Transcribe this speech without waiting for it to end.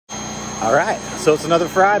All right, so it's another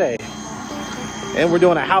Friday, and we're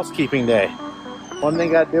doing a housekeeping day. One thing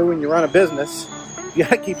you gotta do when you run a business, you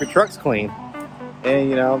gotta keep your trucks clean.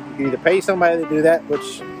 And you know, you can either pay somebody to do that,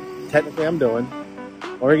 which technically I'm doing,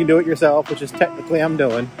 or you can do it yourself, which is technically I'm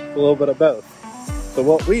doing. A little bit of both. So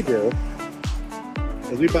what we do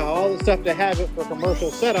is we buy all the stuff to have it for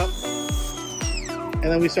commercial setup, and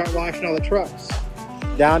then we start washing all the trucks.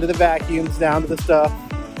 Down to the vacuums, down to the stuff.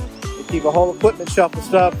 We keep a whole equipment shelf of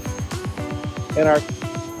stuff in our,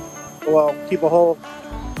 well, keep a whole,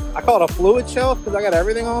 I call it a fluid shelf because I got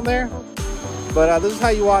everything on there. But this is how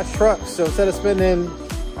you wash trucks. So instead of spending,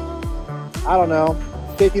 I don't know,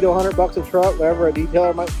 50 to 100 bucks a truck, whatever a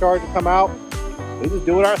detailer might charge to come out, we just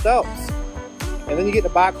do it ourselves. And then you get to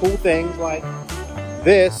buy cool things like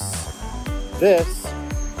this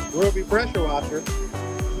ryobi pressure washer.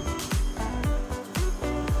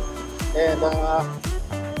 And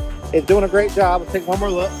it's doing a great job. Let's take one more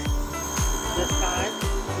look this time.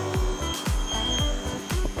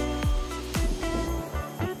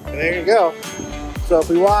 And there you go. So if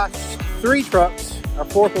we wash 3 trucks, our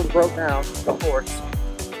 4th one broke down, of course.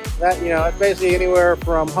 That, you know, it's basically anywhere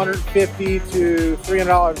from $150 to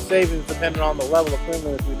 $300 savings depending on the level of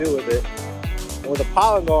cleanliness we do with it. And with the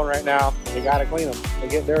pollen going right now, you gotta clean them. They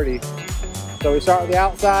get dirty. So we start with the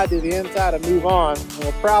outside, do the inside, and move on. And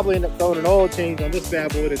we'll probably end up throwing an oil change on this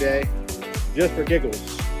bad boy today, just for giggles.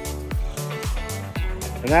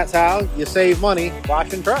 And that's how you save money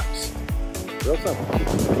washing trucks. Real simple.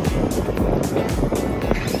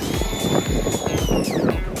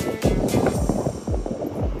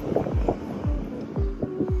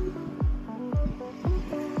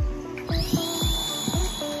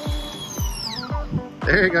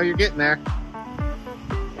 There you go, you're getting there.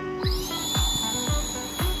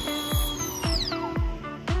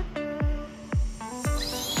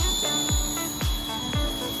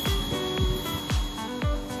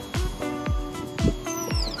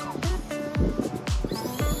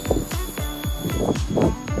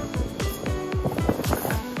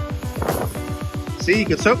 See, you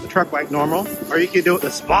can soak the truck like normal, or you can do it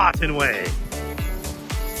the Spartan way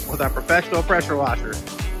with our professional pressure washer.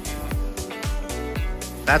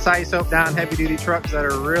 That's how you soak down heavy duty trucks that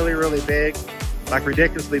are really, really big, like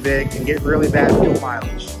ridiculously big, and get really bad fuel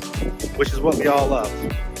mileage, which is what we all love.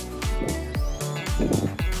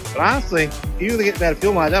 But honestly, if you get bad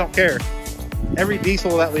fuel mileage, I don't care. Every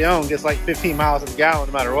diesel that we own gets like 15 miles a gallon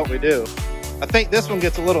no matter what we do. I think this one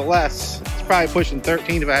gets a little less. It's probably pushing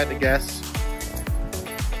 13 if I had to guess,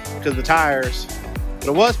 because of the tires. But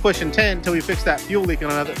it was pushing 10 until we fixed that fuel leak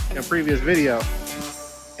in a previous video.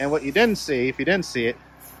 And what you didn't see, if you didn't see it,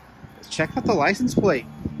 is check out the license plate.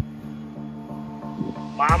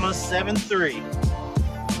 Mama 73.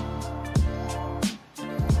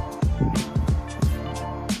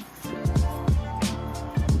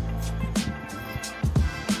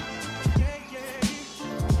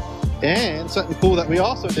 And something cool that we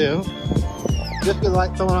also do, just because I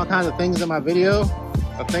like throwing all kinds of things in my video,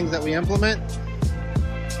 of things that we implement.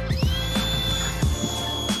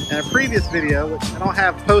 In a previous video, which I don't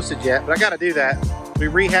have posted yet, but I gotta do that, we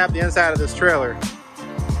rehabbed the inside of this trailer.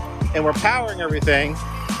 And we're powering everything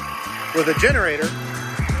with a generator.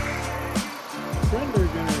 Generator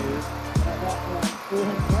that I bought for like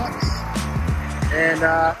 400 bucks. And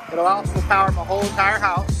it'll also power my whole entire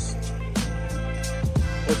house,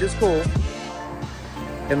 which is cool.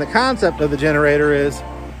 And the concept of the generator is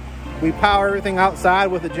we power everything outside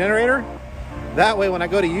with the generator. That way when I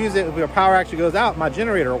go to use it, if the power actually goes out, my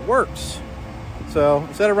generator works. So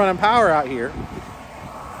instead of running power out here,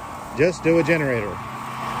 just do a generator.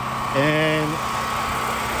 And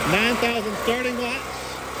 9,000 starting watts,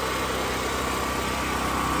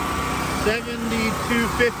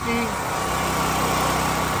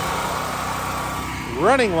 7,250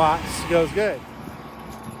 running watts goes good.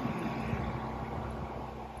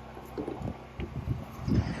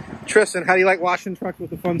 Tristan, how do you like washing trucks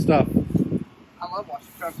with the fun stuff? I love washing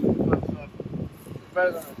trucks with the fun stuff. It's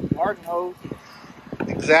better than a garden hose.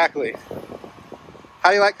 Exactly. How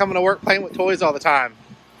do you like coming to work playing with toys all the time?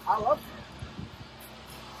 I love it.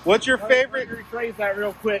 What's your favorite? Let me rephrase that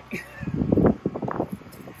real quick.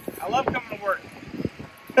 I love coming to work.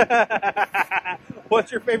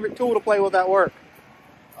 What's your favorite tool to play with at work?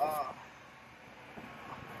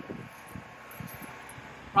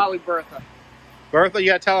 Probably Bertha. Bertha, you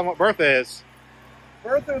gotta tell them what Bertha is.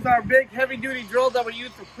 Bertha is our big heavy-duty drill that we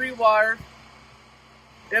use for pre-wire.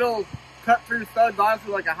 It'll cut through studs,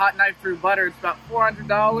 honestly, like a hot knife through butter. It's about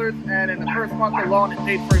 $400, and in the first month alone, it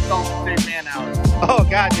paid for itself to save man hours. Oh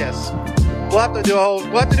God, yes. We'll have to do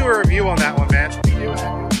a review on that one, man.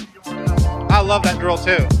 I love that drill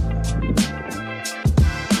too.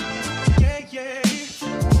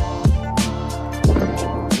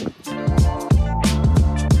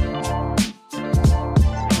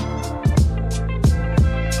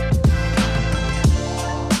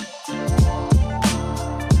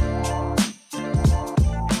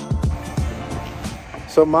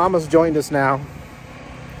 So Mama's joined us now,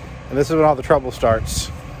 and this is when all the trouble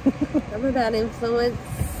starts. I'm a bad influence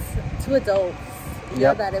to adults.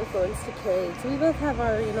 You're a bad influence to kids. We both have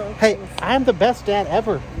our, you know. Hey, things. I'm the best dad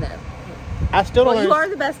ever. No. I still don't. Well, you are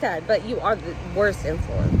the best dad, but you are the worst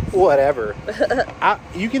influence. Whatever.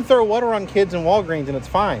 You can throw water on kids in Walgreens and it's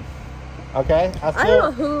fine. Okay? I don't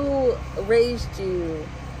know who raised you,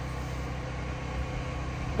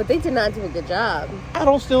 but they did not do a good job. I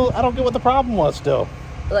don't get what the problem was still.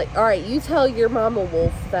 Like, all right, you tell your mama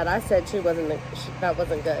wolf that I said that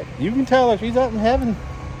wasn't good. You can tell her she's up in heaven.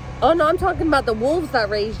 Oh no, I'm talking about the wolves that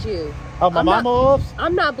raised you. Oh, my mama wolves?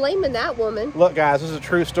 I'm not blaming that woman. Look, guys, this is a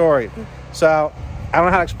true story. So, I don't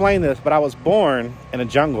know how to explain this, but I was born in a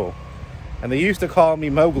jungle, and they used to call me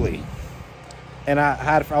Mowgli. And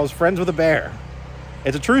I was friends with a bear.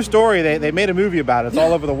 It's a true story. They made a movie about it. It's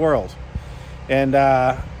all over the world. And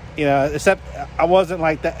you know, except I wasn't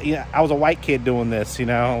like that. You know, I was a white kid doing this. You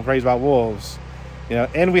know, raised by wolves. You know,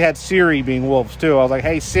 and we had Siri being wolves too. I was like,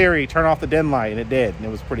 "Hey Siri, turn off the den light," and it did, and it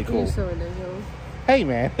was pretty cool. You're so ridiculous. Hey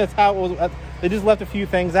man, that's how it was. They just left a few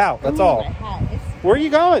things out. That's all. Where are you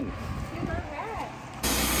going?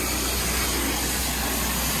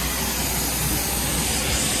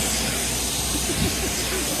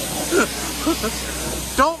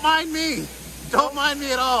 Don't mind me. Don't mind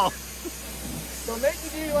me at all. So make you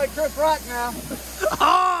do like Chris Rock now.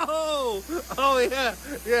 Oh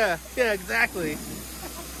yeah, exactly.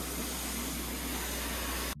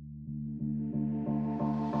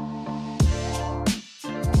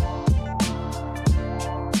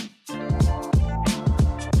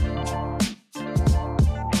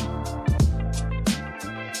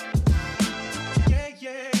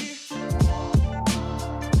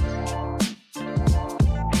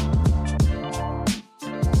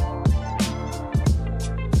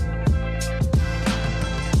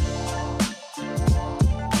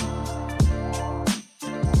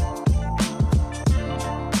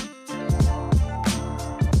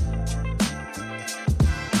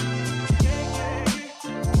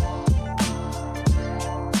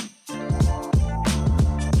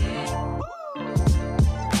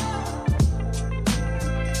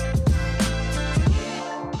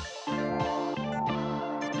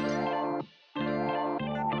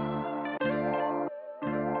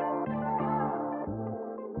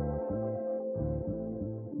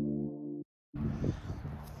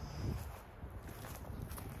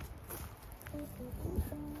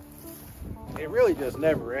 It really just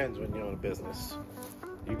never ends when you own a business.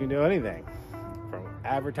 You can do anything, from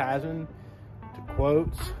advertising to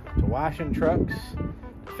quotes to washing trucks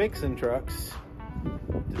to fixing trucks,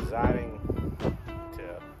 designing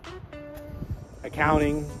to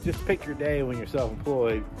accounting. Just pick your day when you're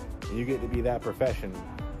self-employed and you get to be that profession,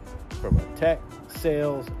 from a tech,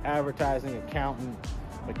 sales, advertising, accountant,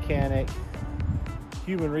 mechanic,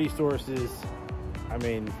 human resources. I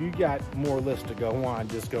mean, if you got more lists to go on,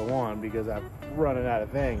 just go on, because I'm running out of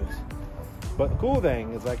things. But the cool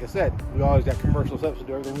thing is, like I said, we always got commercial steps to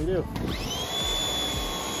do everything we do.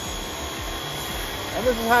 And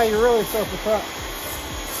this is how you really soak the truck.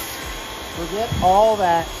 Forget all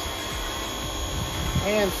that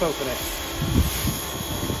hand soaking it.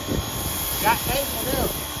 Got things to do.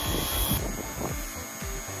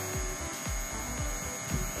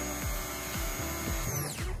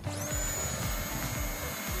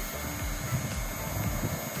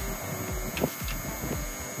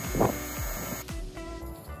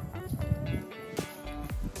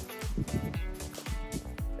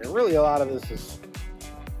 Really, a lot of this is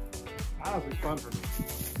honestly fun for me,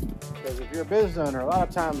 because if you're a business owner, a lot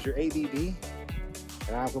of times you're ADD,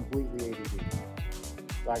 and I'm completely ADD.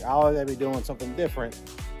 Like, I'll always be doing something different,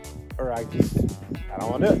 or I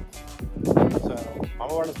don't want to do it. So I'm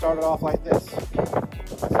going to start it off like this.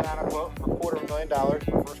 I sent out a quote for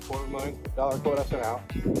 $250,000, my first $250,000 quote I sent out,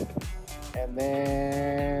 and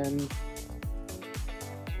then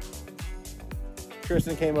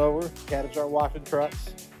Tristan came over, had to start washing trucks.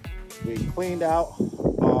 We cleaned out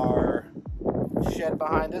our shed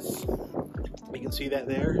behind us. You can see that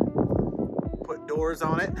there. Put doors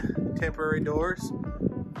on it, temporary doors.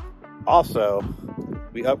 Also,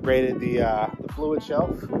 we upgraded the fluid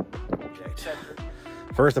shelf.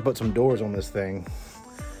 First, I put some doors on this thing.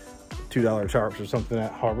 $2 tarps or something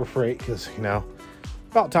at Harbor Freight, because, you know,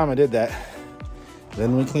 about time I did that.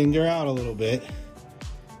 Then we cleaned her out a little bit.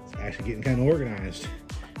 It's actually getting kind of organized.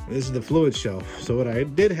 This is the fluid shelf. So what I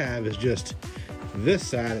did have is just this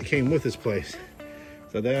side that came with this place.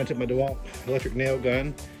 So then I took my DeWalt electric nail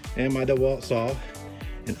gun and my DeWalt saw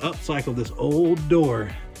and upcycled this old door.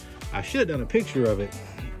 I should have done a picture of it.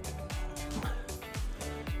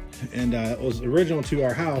 and it was original to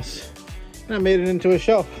our house, and I made it into a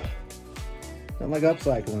shelf. I'm like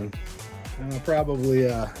upcycling. And I'll probably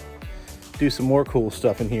do some more cool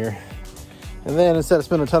stuff in here. And then instead of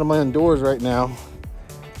spending a ton of money on doors right now,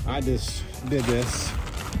 I just did this.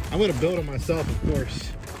 I'm gonna build it myself, of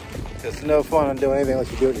course. It's no fun on doing anything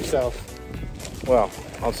unless you do it yourself. Well,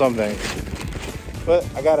 on some things. But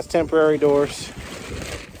I got us temporary doors,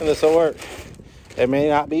 and this will work. It may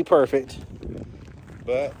not be perfect,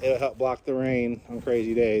 but it'll help block the rain on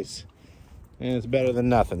crazy days. And it's better than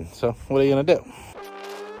nothing. So what are you gonna do?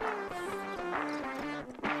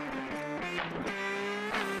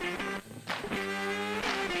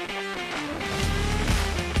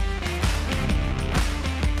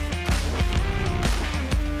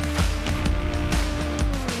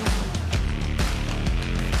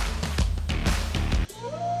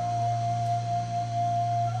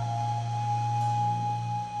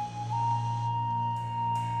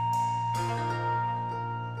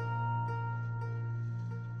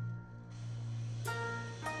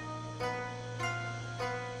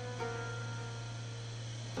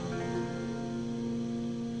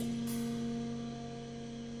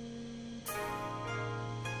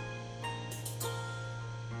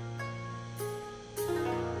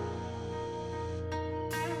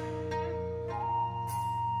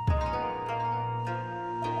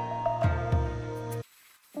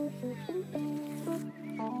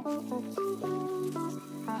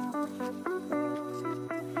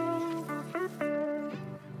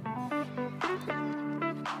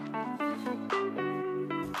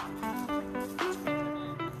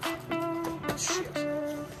 Shit.